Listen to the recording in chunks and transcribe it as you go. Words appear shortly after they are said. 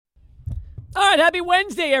All right, happy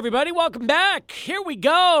Wednesday, everybody. Welcome back. Here we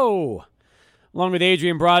go. Along with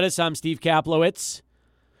Adrian Broadus, I'm Steve Kaplowitz.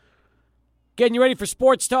 Getting you ready for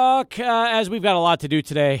Sports Talk, as we've got a lot to do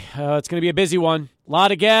today. It's going to be a busy one. A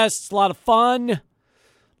lot of guests, a lot of fun, a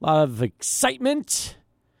lot of excitement.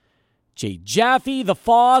 Jaffe, the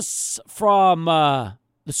Foss from the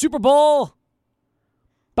Super Bowl.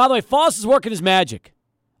 By the way, Foss is working his magic.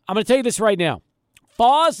 I'm going to tell you this right now.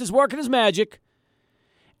 Foss is working his magic.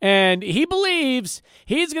 And he believes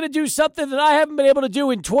he's going to do something that I haven't been able to do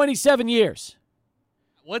in 27 years.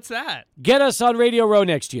 What's that? Get us on Radio Row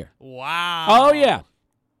next year. Wow. Oh, yeah.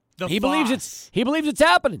 He Foss. believes it's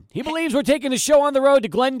happening. He believes we're taking the show on the road to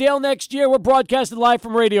Glendale next year. We're broadcasting live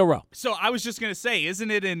from Radio Row. So I was just going to say, isn't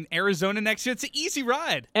it in Arizona next year? It's an easy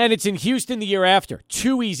ride. And it's in Houston the year after.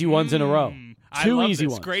 2 easy ones in a row. Two easy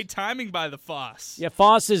ones. Great timing by the Foss. Yeah,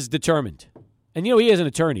 Foss is determined. And, you know, he is an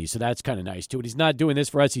attorney, so that's kind of nice, too. And he's not doing this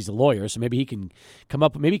for us. He's a lawyer, so maybe he can come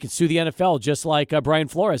up, maybe he can sue the NFL just like Brian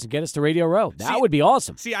Flores and get us to Radio Row. That would be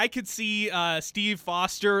awesome. See, I could see Steve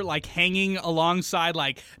Foster, like, hanging alongside,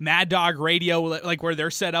 like, Mad Dog Radio, like, where they're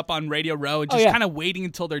set up on Radio Row, and just kind of waiting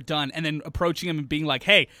until they're done, and then approaching him and being like,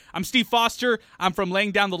 hey, I'm Steve Foster. I'm from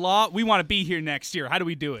Laying Down the Law. We want to be here next year. How do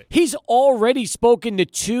we do it? He's already spoken to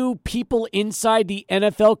 2 people inside the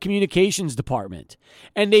NFL communications department,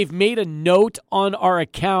 and they've made a note on our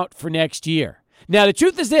account for next year. Now, the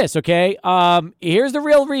truth is this, okay? Here's the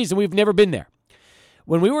real reason we've never been there.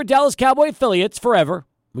 When we were Dallas Cowboy affiliates forever,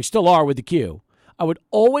 we still are with the Q, I would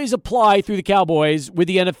always apply through the Cowboys with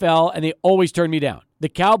the NFL, and they always turned me down. The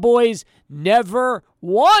Cowboys never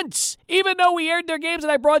once, even though we aired their games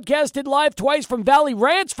and I broadcasted live twice from Valley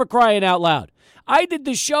Ranch, for crying out loud. I did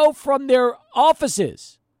the show from their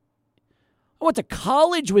offices. I went to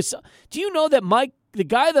college with... Do you know that the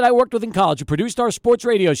guy that I worked with in college who produced our sports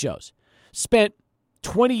radio shows spent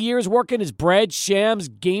 20 years working as Brad Sham's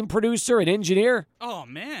game producer and engineer? Oh,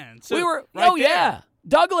 man. So we were... right there. Yeah.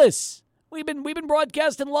 Douglas. We've been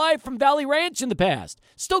broadcasting live from Valley Ranch in the past.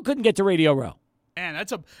 Still couldn't get to Radio Row. Man,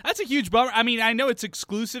 that's a huge bummer. I mean, I know it's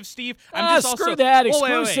exclusive, Steve. Screw that.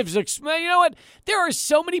 Exclusives. You know what? There are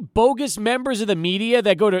so many bogus members of the media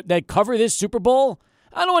that cover this Super Bowl.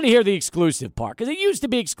 I don't want to hear the exclusive part because it used to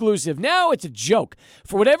be exclusive. Now it's a joke.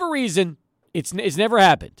 For whatever reason, it's never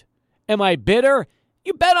happened. Am I bitter?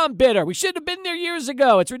 You bet I'm bitter. We should have been there years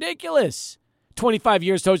ago. It's ridiculous. 25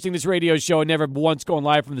 years hosting this radio show and never once going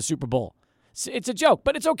live from the Super Bowl. It's a joke,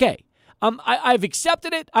 but it's okay. I've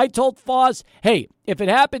accepted it. I told Foss, hey, if it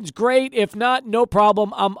happens, great. If not, no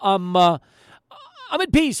problem. I'm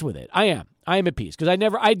at peace with it. I am at peace because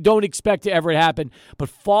I don't expect to ever happen. But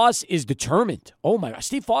Foss is determined. Oh my gosh,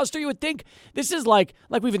 Steve Foster, you would think this is like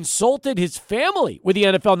we've insulted his family with the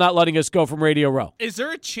NFL not letting us go from Radio Row. Is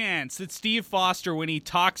there a chance that Steve Foster, when he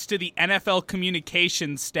talks to the NFL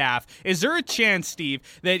communications staff, is there a chance, Steve,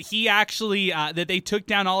 that he actually that they took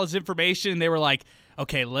down all his information and they were like,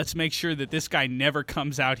 okay, let's make sure that this guy never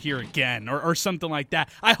comes out here again or something like that.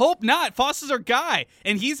 I hope not. Foss is our guy.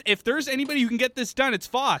 And if there's anybody who can get this done, it's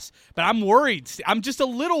Foss. But I'm worried. I'm just a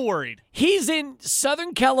little worried. He's in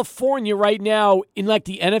Southern California right now in like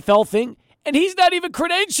the NFL thing, and he's not even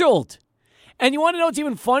credentialed. And you want to know what's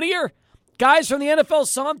even funnier? Guys from the NFL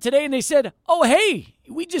saw him today and they said, oh, hey,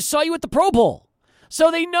 we just saw you at the Pro Bowl. So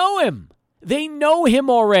they know him. They know him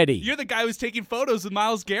already. You're the guy who's taking photos with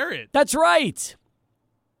Myles Garrett. That's right.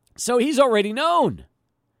 So he's already known,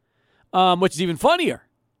 which is even funnier.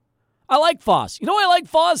 I like Foss. You know why I like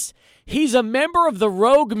Foss? He's a member of the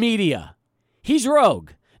rogue media. He's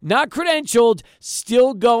rogue, not credentialed,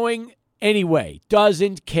 still going anyway.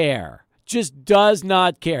 Doesn't care. Just does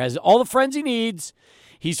not care. Has all the friends he needs.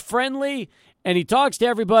 He's friendly, and he talks to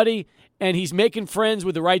everybody, and he's making friends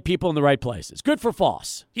with the right people in the right places. Good for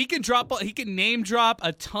Foss. He can name drop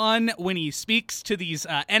a ton when he speaks to these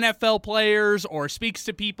NFL players or speaks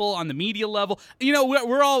to people on the media level. You know,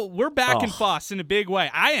 we're backing Foss in a big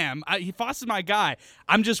way. I am. Foss is my guy.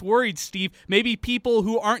 I'm just worried, Steve. Maybe people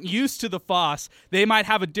who aren't used to the Foss, they might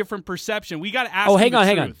have a different perception. We got to ask. Hang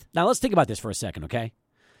on. Now let's think about this for a second, okay?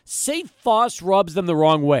 Say Foss rubs them the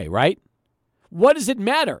wrong way, right? What does it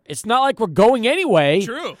matter? It's not like we're going anyway.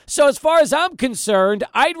 True. So as far as I'm concerned,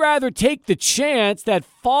 I'd rather take the chance that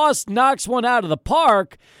Foss knocks one out of the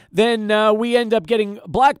park than we end up getting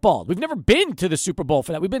blackballed. We've never been to the Super Bowl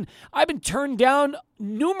for that. I've been turned down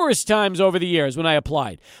numerous times over the years when I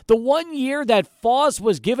applied. The one year that Foss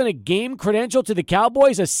was given a game credential to the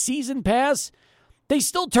Cowboys, a season pass, they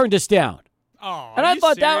still turned us down. Oh, I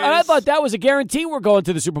thought that was a guarantee we're going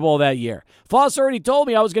to the Super Bowl that year. Foss already told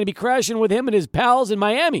me I was going to be crashing with him and his pals in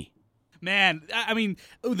Miami. Man, I mean,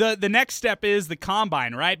 the next step is the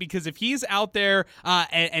combine, right? Because if he's out there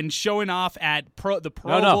and showing off at the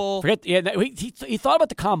Pro Bowl, forget. Yeah, he thought about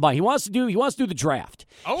the combine. He wants to do the draft.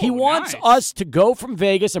 Oh, he wants nice. us to go from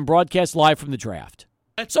Vegas and broadcast live from the draft.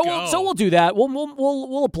 So we'll do that.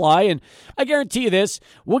 We'll apply, and I guarantee you this: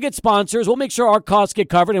 we'll get sponsors. We'll make sure our costs get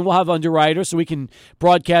covered, and we'll have underwriters so we can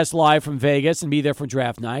broadcast live from Vegas and be there for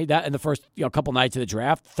draft night. That in the first couple nights of the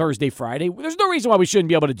draft, Thursday, Friday. There's no reason why we shouldn't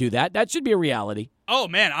be able to do that. That should be a reality. Oh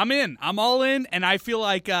man, I'm in. I'm all in, and I feel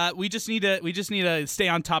like we just need to stay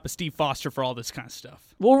on top of Steve Foster for all this kind of stuff.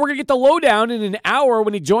 Well, we're going to get the lowdown in an hour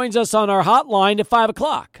when he joins us on our hotline at 5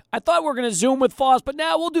 o'clock. I thought we were going to Zoom with Foss, but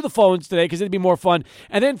now we'll do the phones today because it'd be more fun.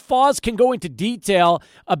 And then Foss can go into detail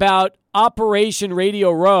about Operation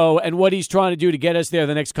Radio Row and what he's trying to do to get us there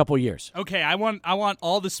the next couple of years. Okay, I want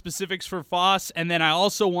all the specifics for Foss, and then I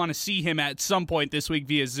also want to see him at some point this week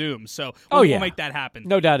via Zoom. So we'll make that happen.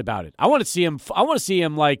 No doubt about it. I want to see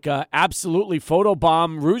him like absolutely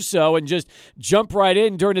photobomb Russo and just jump right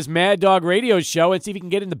in during his Mad Dog radio show and see if he can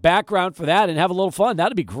get in the background for that and have a little fun.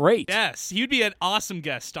 That'd be great. Yes, he'd be an awesome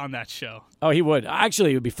guest on that show. Oh, he would.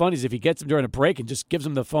 Actually, it would be funny if he gets him during a break and just gives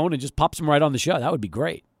him the phone and just pops him right on the show. That would be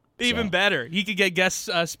great. Even better. He could get guest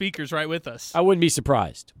speakers right with us. I wouldn't be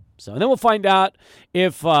surprised. So, and then we'll find out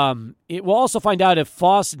if we'll also find out if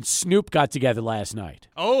Foss and Snoop got together last night.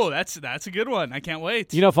 Oh, that's a good one. I can't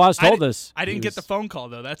wait. You know, Foss told us. I didn't get the phone call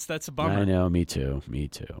though. That's a bummer. I know. Me too.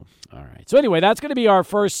 All right. So anyway, that's going to be our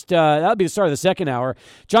first. That'll be the start of the second hour.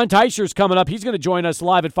 John Teicher's coming up. He's going to join us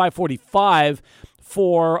live at 5:45.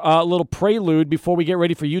 For a little prelude before we get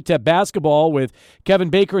ready for UTEP basketball with Kevin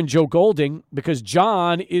Baker and Joe Golding, because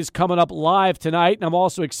John is coming up live tonight, and I'm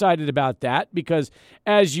also excited about that because,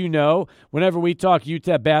 as you know, whenever we talk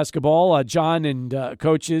UTEP basketball, John and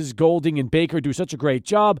coaches Golding and Baker do such a great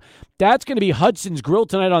job. That's going to be Hudson's Grill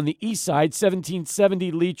tonight on the east side, 1770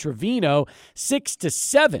 Lee Trevino, 6 to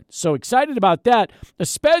 7. So excited about that,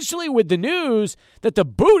 especially with the news that the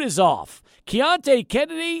boot is off. Keontae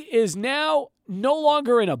Kennedy is now no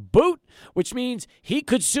longer in a boot, which means he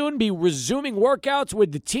could soon be resuming workouts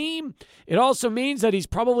with the team. It also means that he's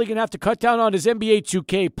probably going to have to cut down on his NBA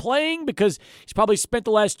 2K playing because he's probably spent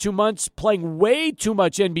the last 2 months playing way too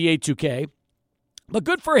much NBA 2K. But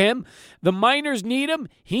good for him. The Miners need him.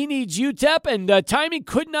 He needs UTEP, and timing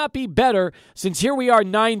could not be better since here we are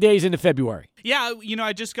 9 days into February. Yeah,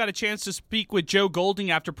 I just got a chance to speak with Joe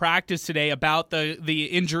Golding after practice today about the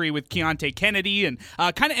injury with Keontae Kennedy and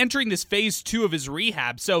kind of entering this phase 2 of his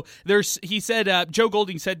rehab. So Joe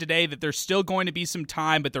Golding said today that there's still going to be some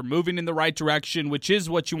time, but they're moving in the right direction, which is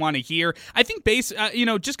what you want to hear. I think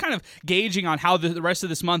just kind of gauging on how the rest of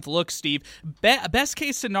this month looks, Steve. Best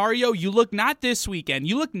case scenario, you look not this weekend,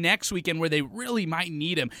 you look next weekend where they really might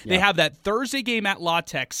need him. Yep. They have that Thursday game at La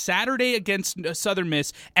Tech, Saturday against Southern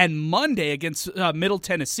Miss, and Monday against Middle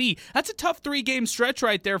Tennessee. That's a tough 3-game stretch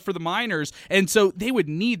right there for the Miners, and so they would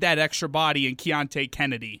need that extra body in Keontae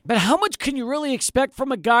Kennedy. But how much can you really expect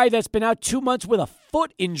from a guy that's been out 2 months with a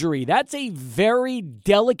foot injury? That's a very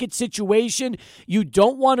delicate situation. You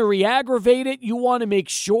don't want to re-aggravate it. You want to make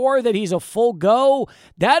sure that he's a full go.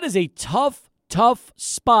 That is a tough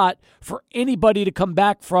spot for anybody to come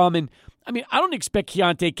back from, and I mean, I don't expect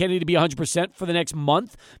Keontae Kennedy to be 100% for the next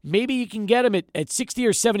month. Maybe you can get him at 60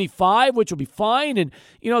 or 75, which will be fine. And,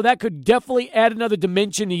 that could definitely add another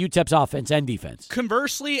dimension to UTEP's offense and defense.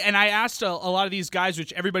 Conversely, and I asked a lot of these guys,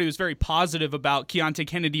 which everybody was very positive about Keontae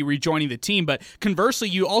Kennedy rejoining the team, but conversely,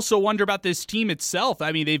 you also wonder about this team itself.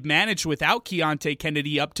 I mean, they've managed without Keontae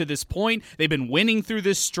Kennedy up to this point. They've been winning through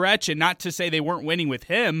this stretch, and not to say they weren't winning with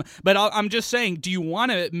him, but I'm just saying, do you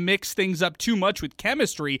want to mix things up too much with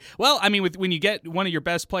chemistry? Well, I mean, when you get one of your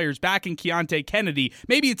best players back in Keontae Kennedy,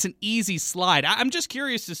 maybe it's an easy slide. I'm just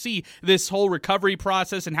curious to see this whole recovery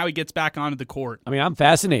process and how he gets back onto the court. I mean, I'm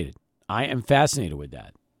fascinated. I am fascinated with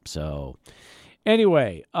that. So,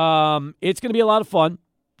 anyway, it's going to be a lot of fun,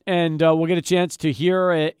 and we'll get a chance to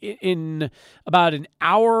hear in about an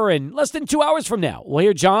hour and less than 2 hours from now. We'll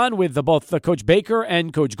hear John with both Coach Baker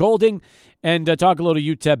and Coach Golding, and talk a little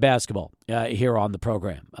UTEP basketball here on the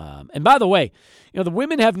program. And by the way, the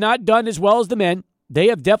women have not done as well as the men. They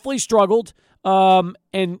have definitely struggled,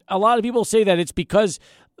 and a lot of people say that it's because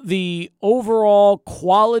the overall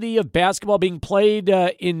quality of basketball being played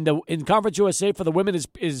in Conference USA for the women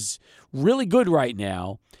is really good right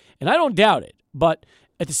now, and I don't doubt it. But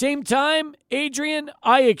at the same time, Adrian,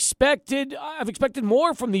 I've expected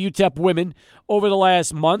more from the UTEP women over the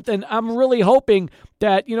last month, and I'm really hoping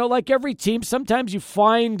that, like every team, sometimes you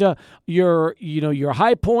find your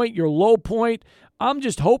high point, your low point. I'm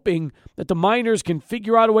just hoping that the Miners can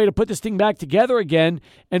figure out a way to put this thing back together again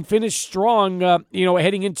and finish strong,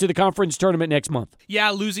 heading into the conference tournament next month.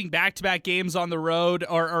 Yeah, losing back-to-back games on the road,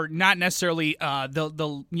 or not necessarily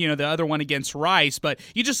the other one against Rice, but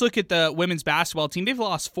you just look at the women's basketball team. They've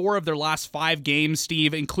lost 4 of their last 5 games,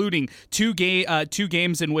 Steve, including two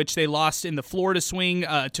games in which they lost in the Florida swing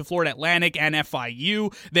to Florida Atlantic and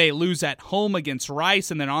FIU. They lose at home against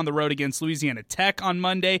Rice and then on the road against Louisiana Tech on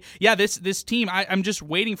Monday. Yeah, this team, I'm just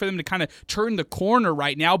waiting for them to kind of turn the corner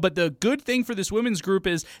right now. But the good thing for this women's group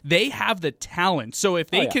is they have the talent. So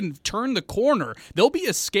if they can turn the corner, they'll be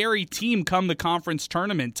a scary team come the conference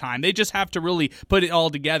tournament time. They just have to really put it all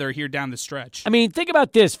together here down the stretch. I mean, think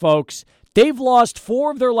about this, folks. They've lost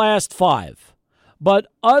 4 of their last 5. But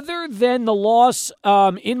other than the loss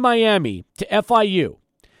in Miami to FIU,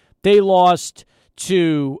 they lost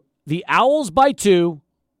to the Owls by 2,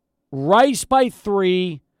 Rice by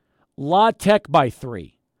 3, La Tech by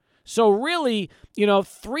 3. So really,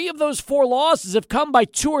 3 of those 4 losses have come by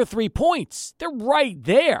 2 or 3 points. They're right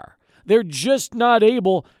there. They're just not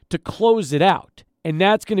able to close it out. And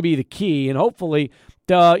that's going to be the key. And hopefully,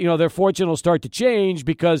 their fortune will start to change,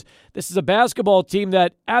 because this is a basketball team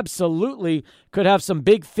that absolutely could have some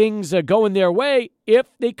big things going their way if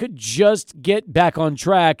they could just get back on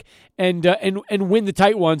track and win the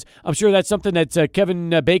tight ones. I'm sure that's something that Kevin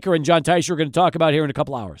Baker and John Teicher are going to talk about here in a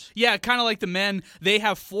couple hours. Yeah, kind of like the men. They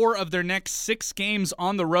have 4 of their next 6 games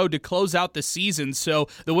on the road to close out the season. So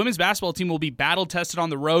the women's basketball team will be battle-tested on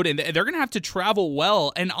the road, and they're going to have to travel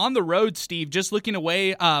well. And on the road, Steve, just looking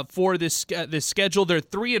away for this schedule, they're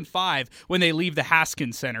 3-5 when they leave the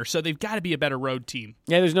Haskins Center. So they've got to be a better road team.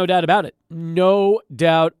 Yeah, there's no doubt about it. No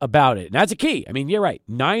doubt about it. And that's a key. I mean, you're right.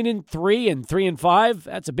 9-3 and 3-5,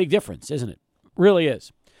 that's a big difference, isn't it? Really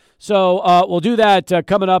is. So we'll do that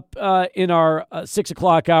coming up in our 6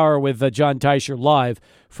 o'clock hour with John Teicher live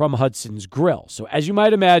from Hudson's Grill. So as you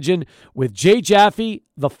might imagine, with Jay Jaffe,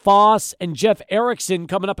 the Foss, and Jeff Erickson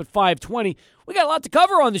coming up at 5:20, we got a lot to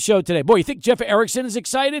cover on the show today. Boy, you think Jeff Erickson is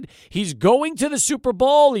excited? He's going to the Super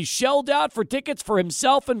Bowl. He's shelled out for tickets for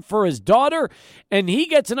himself and for his daughter, and he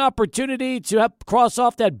gets an opportunity to cross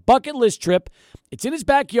off that bucket list trip. It's in his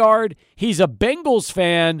backyard. He's a Bengals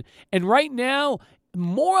fan, and right now, the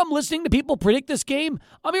more I'm listening to people predict this game,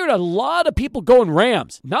 I'm hearing a lot of people going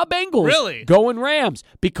Rams, not Bengals. Really? Going Rams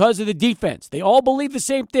because of the defense. They all believe the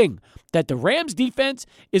same thing, that the Rams defense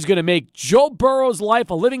is going to make Joe Burrow's life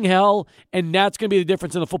a living hell, and that's going to be the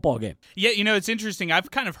difference in the football game. Yeah, it's interesting.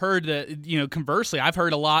 I've kind of heard that, conversely, I've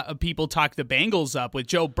heard a lot of people talk the Bengals up with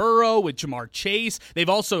Joe Burrow, with Jamar Chase. They've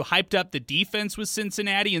also hyped up the defense with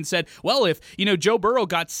Cincinnati and said, well, if, Joe Burrow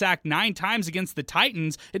got sacked 9 times against the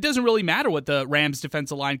Titans, it doesn't really matter what the Rams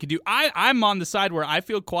defensive line could do. I'm on the side where I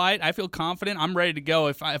feel quiet, I feel confident, I'm ready to go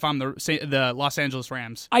if I'm the Los Angeles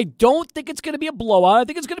Rams. I don't think it's going to be a blowout. I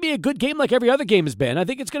think it's going to be a good game like every other game has been. I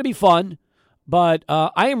think it's going to be fun, but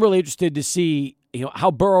I am really interested to see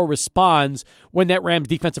how Burrow responds when that Rams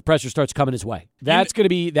defensive pressure starts coming his way. That's going to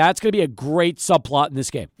be a great subplot in this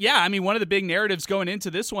game. Yeah, I mean, one of the big narratives going into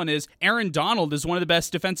this one is Aaron Donald is one of the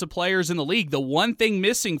best defensive players in the league. The one thing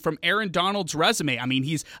missing from Aaron Donald's resume, I mean,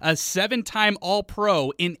 he's a 7-time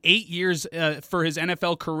All-Pro in 8 years for his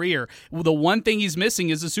NFL career. The one thing he's missing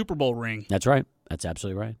is a Super Bowl ring. That's right. That's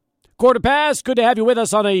absolutely right. Quarter past. Good to have you with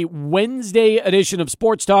us on a Wednesday edition of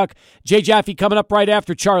Sports Talk. Jay Jaffe coming up right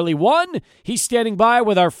after Charlie 1. He's standing by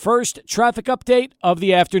with our first traffic update of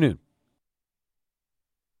the afternoon.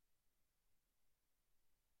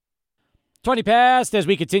 20 past as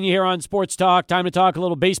we continue here on Sports Talk. Time to talk a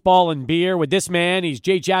little baseball and beer with this man. He's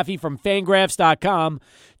Jay Jaffe from Fangraphs.com.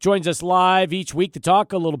 Joins us live each week to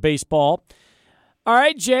talk a little baseball. All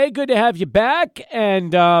right, Jay, good to have you back.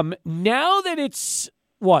 And now that it's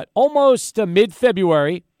almost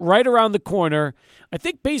mid-February, right around the corner, I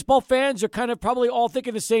think baseball fans are kind of probably all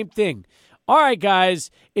thinking the same thing. All right,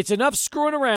 guys, it's enough screwing around.